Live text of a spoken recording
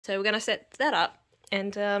So we're going to set that up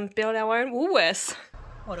and build our own Woolworths.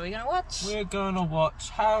 What are we going to watch? We're going to watch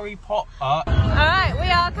Harry Potter. Alright, we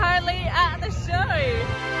are currently at the show.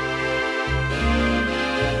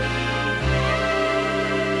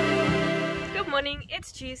 Good morning,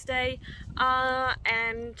 it's Tuesday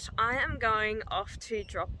and I am going off to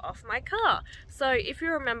drop off my car. So if you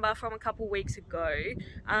remember from a couple weeks ago,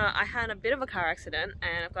 I had a bit of a car accident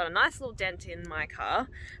and I've got a nice little dent in my car.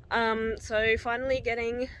 So finally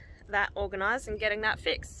getting that organised and getting that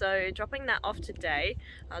fixed. So dropping that off today.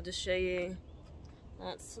 I'll just show you.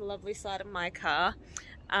 That's the lovely side of my car.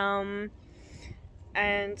 And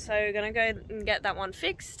so we're gonna go and get that one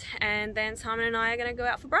fixed, and then Simon and I are gonna go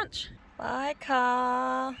out for brunch. Bye,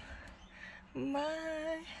 car.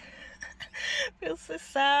 Bye. Feels so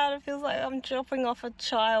sad. It feels like I'm dropping off a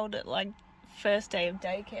child at like first day of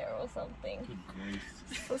daycare or something. Good grief.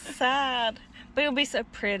 It's so sad. But it'll be so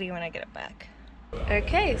pretty when I get it back.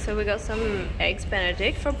 Okay, so we got some eggs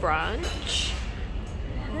Benedict for brunch.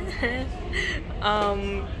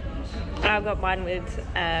 I've got mine with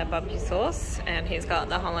barbecue sauce, and he's got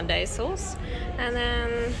the hollandaise sauce, and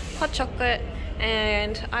then hot chocolate,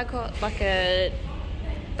 and I got like a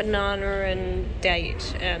banana and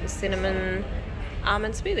date and cinnamon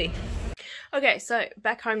almond smoothie. Okay, so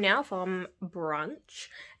back home now from brunch,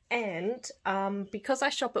 and because I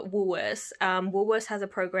shop at Woolworths, Woolworths has a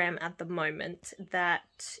program at the moment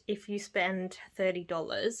that if you spend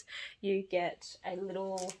 $30, you get a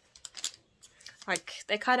little, like,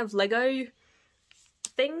 they're kind of Lego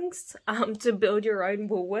things to build your own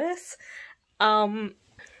Woolworths.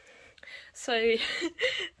 So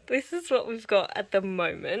this is what we've got at the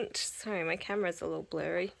moment. Sorry, my camera's a little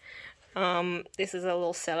blurry. This is a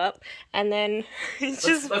little setup, and then it's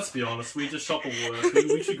just... Let's be honest, we just shop at Woolworths.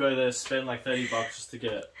 We should go there, spend like $30 just to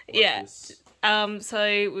get this.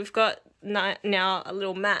 So we've got now a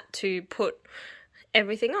little mat to put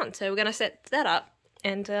everything on. So we're going to set that up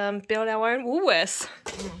and build our own Woolworths.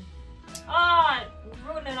 Ah,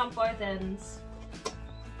 ruined it on both ends.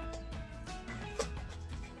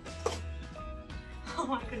 Oh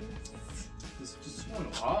my goodness. It's just so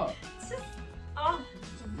hard. It's just, oh,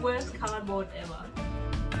 worst cardboard ever.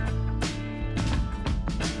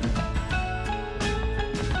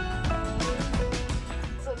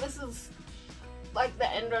 So this is like the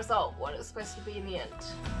end result, what it's supposed to be in the end.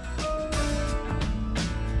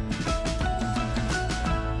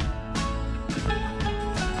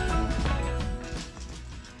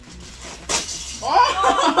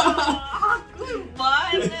 Oh,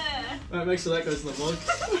 goodbye there. Alright, make sure that goes in the vlog.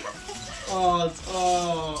 Oh, it's,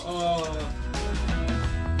 oh.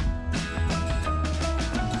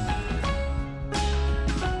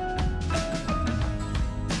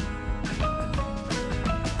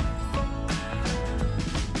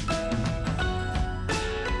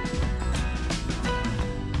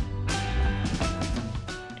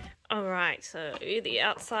 Alright, so the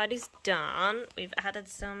outside is done. We've added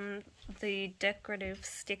some of the decorative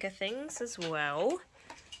sticker things as well.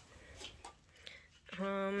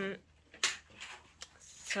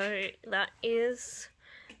 So that is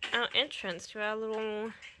our entrance to our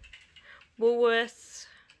little Woolworths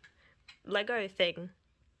Lego thing.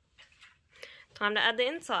 Time to add the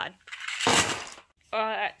inside.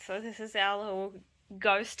 Alright, so this is our little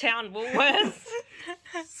ghost town Woolworths.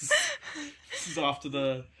 This is after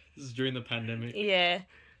the... This is during the pandemic. Yeah,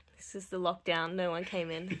 this is the lockdown. No one came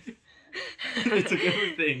in. They took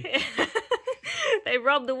everything. They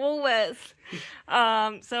robbed the Woolworths.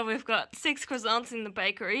 So we've got 6 croissants in the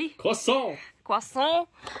bakery. Croissant! Croissant.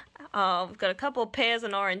 We've got a couple of pears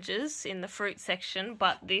and oranges in the fruit section,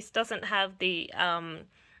 but this doesn't have the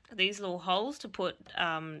these little holes to put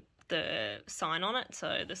the sign on it.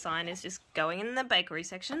 So the sign is just going in the bakery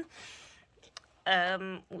section.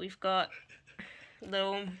 We've got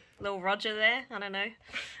little Roger there, I don't know,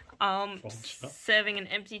 serving an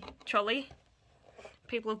empty trolley.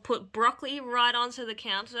 People have put broccoli right onto the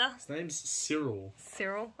counter. His name's Cyril.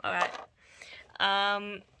 Cyril, alright.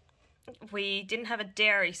 We didn't have a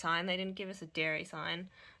dairy sign, they didn't give us a dairy sign.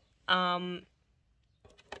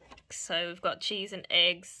 So we've got cheese and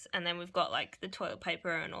eggs, and then we've got like the toilet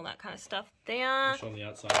paper and all that kind of stuff there. It's on the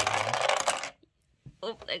outside as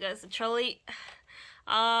well. Oh, there goes the trolley.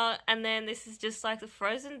 And then this is just like the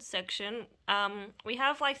frozen section. We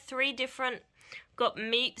have like 3 different, got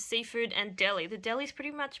meat, seafood, and deli. The deli's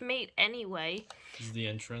pretty much meat anyway. This is the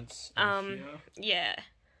entrance. Yeah.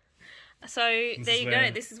 So there you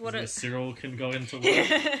go. This is what it. Cyril can go into work.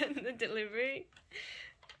 The delivery.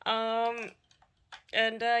 And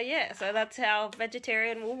yeah, so that's our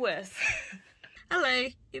vegetarian Woolworths. Hello,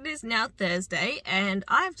 it is now Thursday and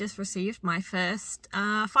I've just received my first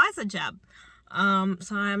Pfizer jab.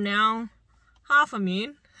 So I am now half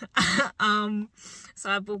immune. So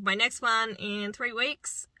I booked my next one in 3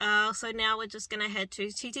 weeks. So now we're just going to head to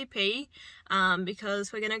TTP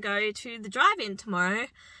because we're going to go to the drive-in tomorrow.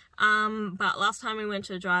 But last time we went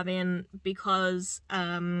to the drive-in because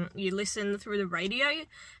you listen through the radio,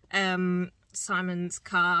 Simon's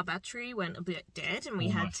car battery went a bit dead and we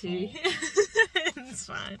had to... It's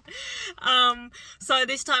fine. So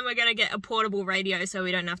this time we're going to get a portable radio so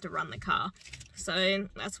we don't have to run the car. So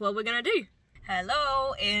that's what we're going to do.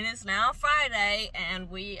 Hello, it is now Friday and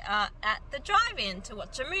we are at the drive-in to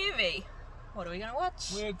watch a movie. What are we going to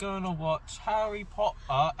watch? We're going to watch Harry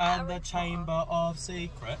Potter and the Chamber of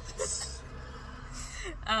Secrets.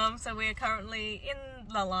 So we are currently in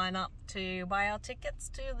the lineup to buy our tickets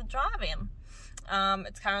to the drive-in.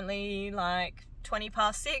 It's currently like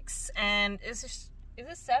 6:20 and is it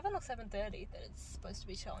 7 or 7:30 that it's supposed to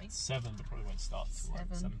be showing? 7, but probably won't start till like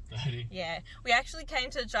 7:30. Yeah, we actually came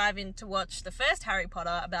to the drive-in to watch the first Harry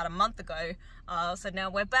Potter about a month ago. So now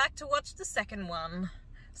we're back to watch the second one.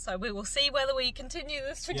 So we will see whether we continue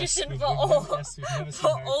this tradition for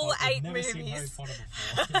all 8 movies.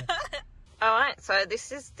 Alright, so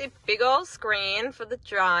this is the big old screen for the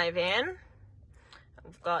drive-in.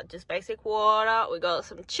 We've got just basic water, we've got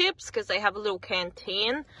some chips because they have a little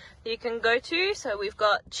canteen that you can go to. So we've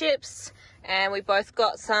got chips and we both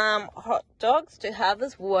got some hot dogs to have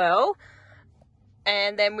as well.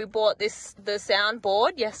 And then we bought the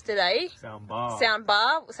soundboard yesterday.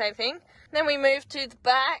 Soundbar, same thing. Then we moved to the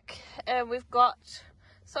back and we've got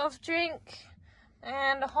soft drink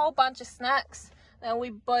and a whole bunch of snacks. And we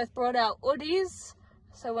both brought our hoodies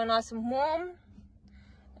so we're nice and warm.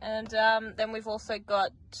 And then we've also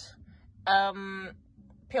got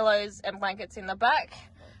pillows and blankets in the back.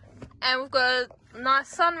 And we've got a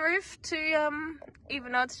nice sunroof to,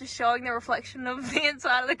 even though it's just showing the reflection of the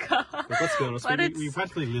inside of the car. But let's be honest, we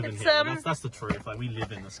practically live in here. That's the truth. Like, we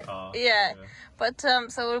live in this car. Yeah. But,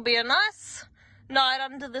 so it'll be a nice night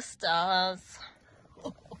under the stars.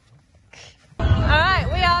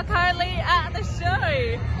 Alright, we are currently at the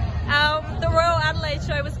show. The Royal Adelaide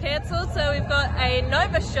show was cancelled, so we've got a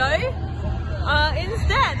Nova show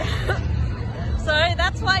instead. So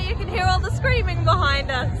that's why you can hear all the screaming behind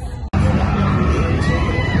us.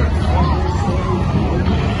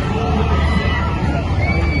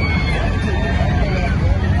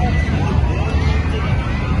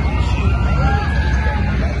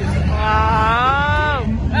 Wow!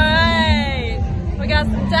 Alright, we got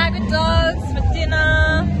some Dagger Dogs for dinner.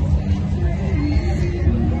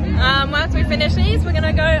 Once we finish these, we're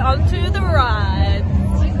gonna go onto the rides.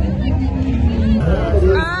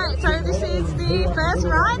 Alright, so this is the first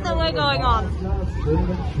ride that we're going on.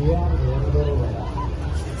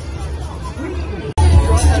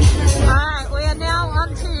 Alright, we are now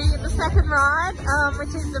onto the second ride,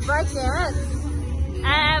 which is the breakdance.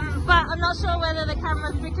 But I'm not sure whether the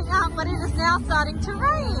camera's picking up, but it is now starting to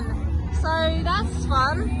rain. So that's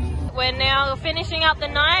fun. We're now finishing up the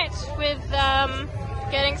night with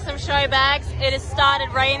getting some show bags. It has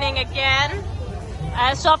started raining again.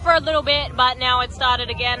 It stopped for a little bit, but now it started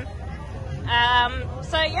again.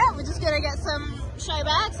 So yeah, we're just gonna get some show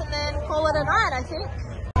bags and then call it a night, I think.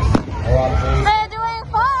 They're doing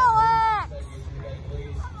fireworks!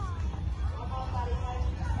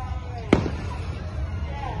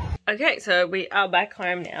 Okay, so we are back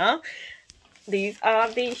home now. These are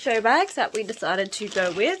the show bags that we decided to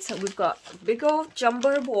go with. So we've got a big old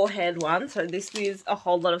jumbo warhead one. So this is a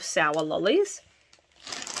whole lot of sour lollies.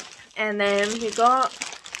 And then we got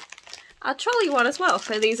a trolley one as well.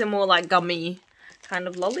 So these are more like gummy kind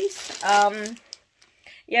of lollies.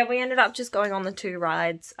 Yeah, we ended up just going on the 2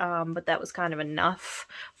 rides, but that was kind of enough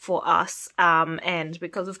for us. And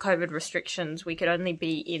because of COVID restrictions, we could only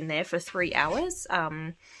be in there for 3 hours.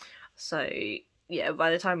 So yeah,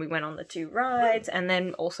 by the time we went on the 2 rides, and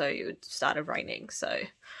then also it started raining. So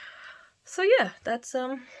yeah, that's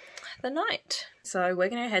the night. So we're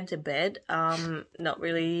gonna head to bed. Not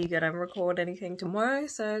really gonna record anything tomorrow,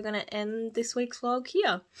 so I'm gonna end this week's vlog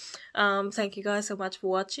here. Thank you guys so much for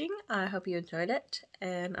watching. I hope you enjoyed it,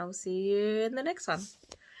 and I'll see you in the next one.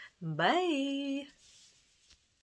 Bye.